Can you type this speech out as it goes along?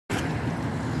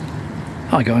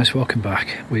Hi guys, welcome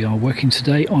back. We are working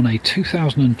today on a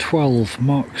 2012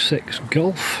 Mk6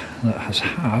 Golf that has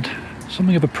had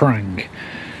something of a prang.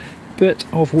 Bit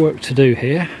of work to do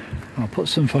here. I'll put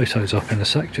some photos up in a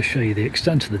sec to show you the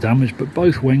extent of the damage, but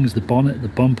both wings, the bonnet, the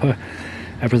bumper,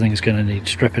 everything's going to need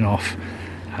stripping off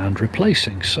and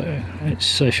replacing. So it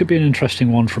should be an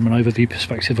interesting one from an overview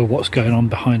perspective of what's going on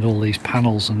behind all these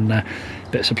panels and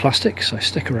bits of plastic, so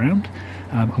stick around.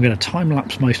 I'm going to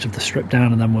time-lapse most of the strip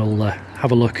down, and then we'll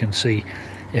have a look and see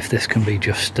if this can be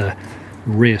just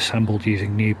reassembled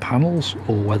using new panels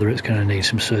or whether it's going to need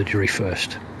some surgery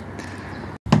first.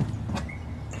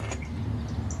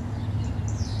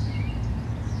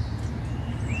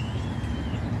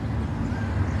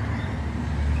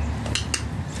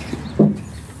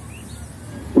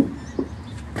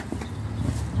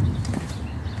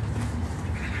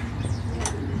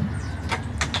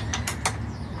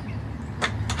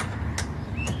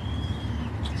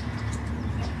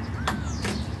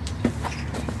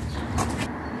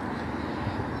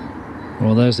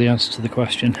 Well, there's the answer to the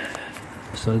question.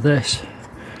 So this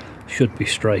should be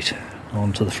straight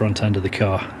onto the front end of the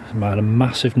car. I had a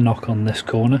massive knock on this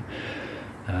corner,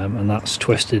 and that's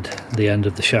twisted the end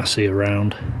of the chassis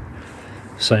around.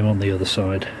 Same on the other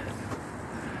side.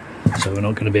 So we're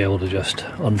not going to be able to just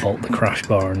unbolt the crash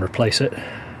bar and replace it.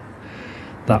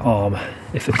 That arm,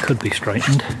 if it could be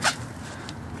straightened,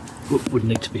 would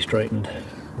need to be straightened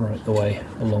right the way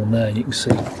along there. And you can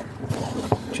see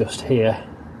just here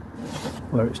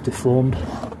where it's deformed.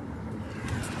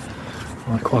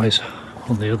 Likewise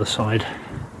on the other side,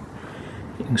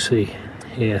 you can see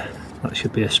here that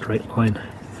should be a straight line,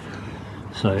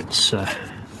 so it's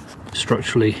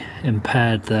structurally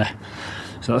impaired there.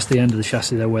 So that's the end of the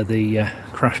chassis there where the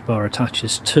crash bar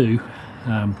attaches to.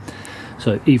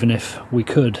 So even if we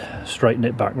could straighten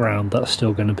it back round, that's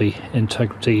still going to be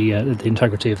the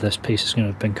integrity of this piece is going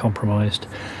to have been compromised.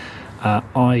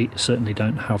 I certainly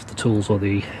don't have the tools or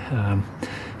the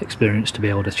experience to be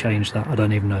able to change that. I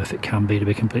don't even know if it can be, to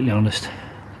be completely honest.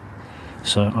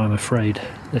 So I'm afraid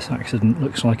this accident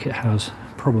looks like it has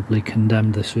probably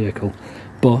condemned this vehicle.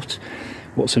 But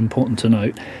what's important to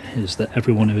note is that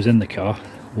everyone who was in the car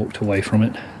walked away from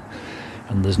it,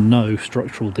 and there's no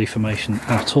structural deformation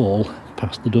at all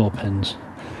past the door pins.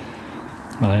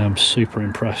 I am super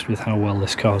impressed with how well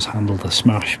this car's handled the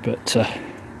smash, but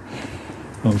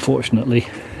unfortunately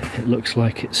it looks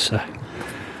like it's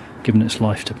given its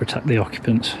life to protect the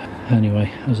occupants.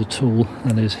 Anyway, as a tool,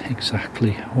 that is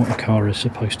exactly what a car is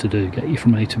supposed to do: get you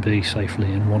from A to B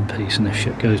safely in one piece, and if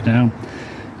shit goes down,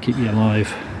 keep you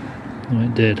alive. Well,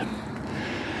 it did.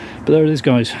 But there it is,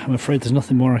 guys. I'm afraid there's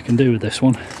nothing more I can do with this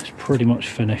one. It's pretty much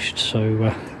finished,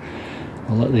 so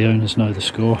I'll let the owners know the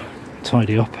score,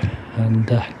 tidy up, and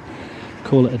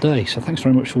call it a day. So thanks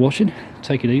very much for watching.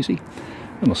 Take it easy,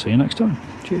 and I'll see you next time.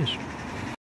 Cheers.